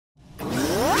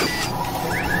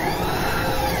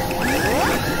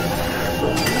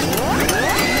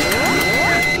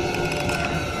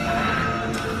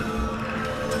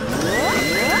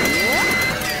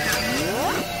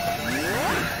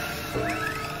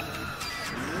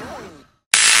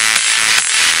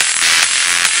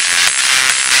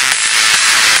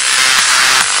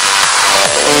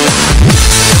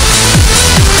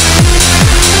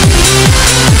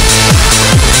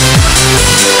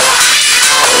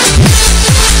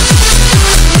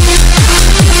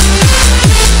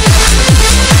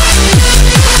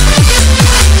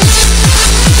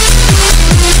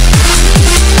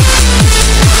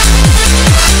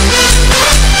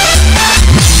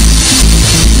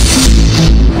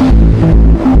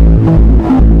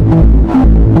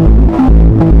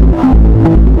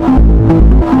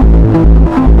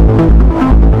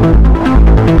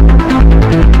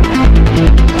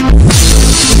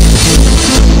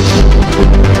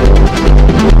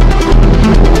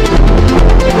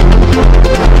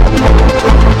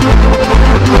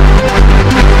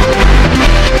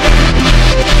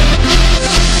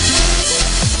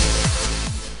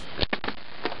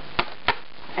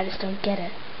don't get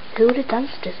it. Who would have done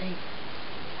such a thing?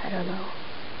 I don't know.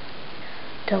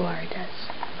 Don't worry, Des.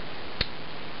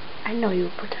 I know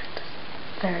you'll protect us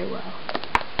very well.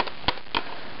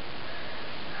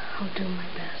 I'll do my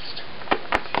best.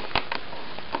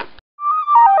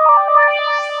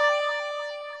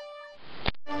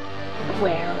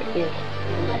 Where is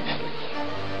Leslie?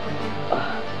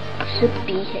 Should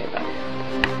be here by now.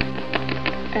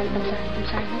 I'm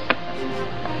sorry, miss.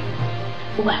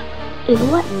 Well, in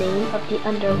what name of the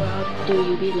underworld do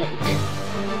you be late?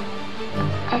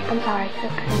 I'm sorry, I'm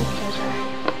so sorry.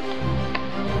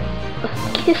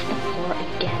 Kiss the floor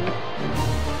again.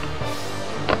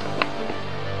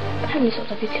 How many souls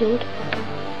have you killed? I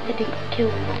didn't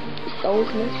kill souls,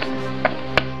 miss.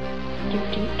 You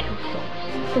didn't kill souls.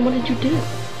 Then what did you do?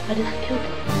 I just killed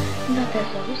them. Not their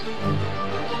souls.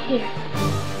 Here.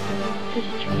 Who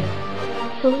did you kill?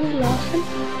 Hillary Lawson?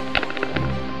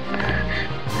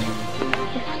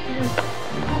 Yes, ma'am.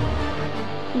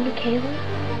 Michaela?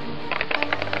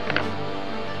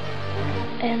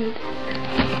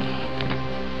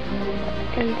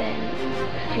 And then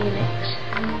Phoenix.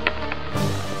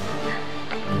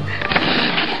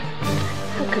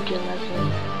 How could you, Leslie?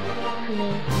 I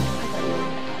mean, I thought you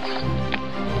were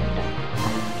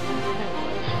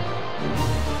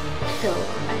so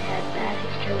I had bad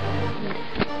history with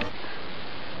him.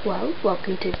 Well,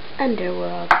 welcome to the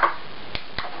underworld,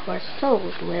 where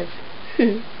souls live.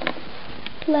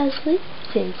 Leslie,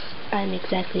 since I'm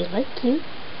exactly like you,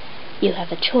 you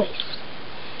have a choice.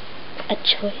 A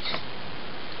choice?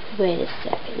 Wait a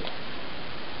second.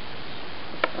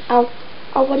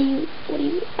 What do you,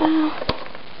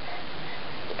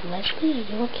 Leslie, are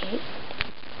you okay?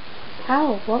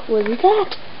 How? What was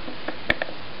that?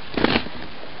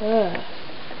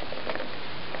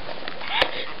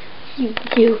 You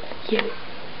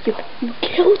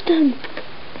killed them!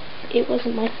 It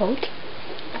wasn't my fault.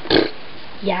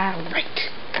 Yeah, right.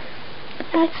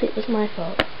 Actually, it was my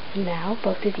fault. Now,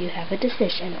 both of you have a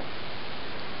decision.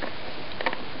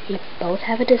 You both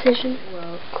have a decision?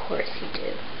 Well, of course you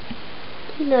do.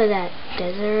 You know that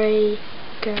Desiree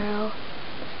girl?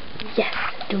 Yes,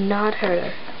 do not hurt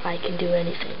her. I can do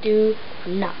anything. Do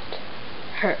not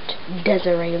hurt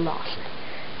Desiree Lawson.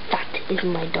 That is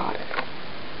my daughter.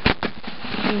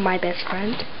 My best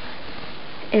friend.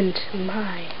 And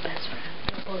my best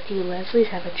friend. Both you Leslies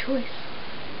have a choice.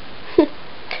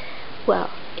 Well,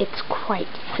 it's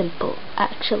quite simple,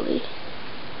 actually.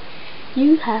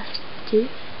 You have to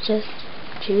just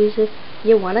choose if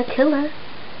you want to kill her.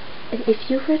 And if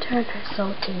you return her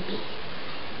soul to me,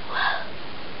 well,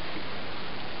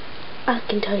 I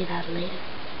can tell you that later.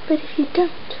 But if you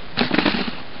don't,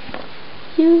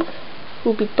 you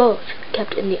will be both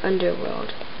kept in the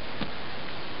underworld.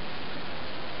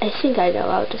 I think I know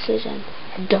our decision.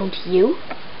 Don't you?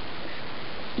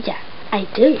 Yeah, I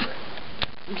do.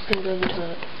 I'm still going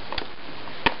to...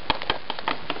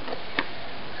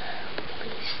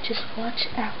 Please, just watch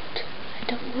out. I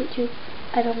don't want to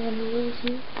lose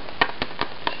you.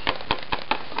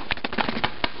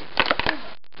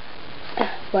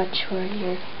 Watch where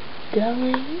you're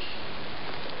going.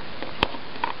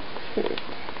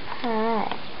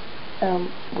 Hi.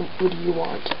 What do you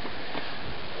want?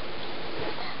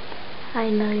 I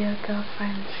know your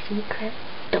girlfriend's secret.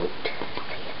 Don't say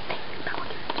a thing about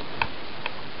it.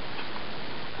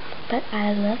 But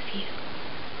I love you.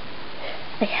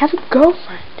 I have a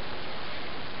girlfriend.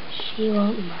 She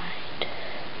won't mind.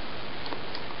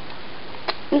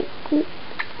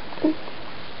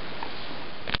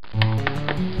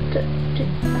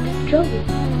 Joey.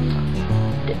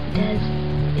 Des,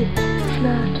 it's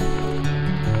not...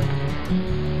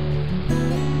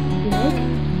 Meg?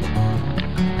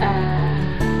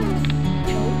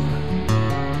 Joe?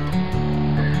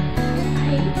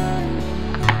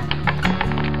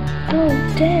 Oh,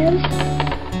 Des.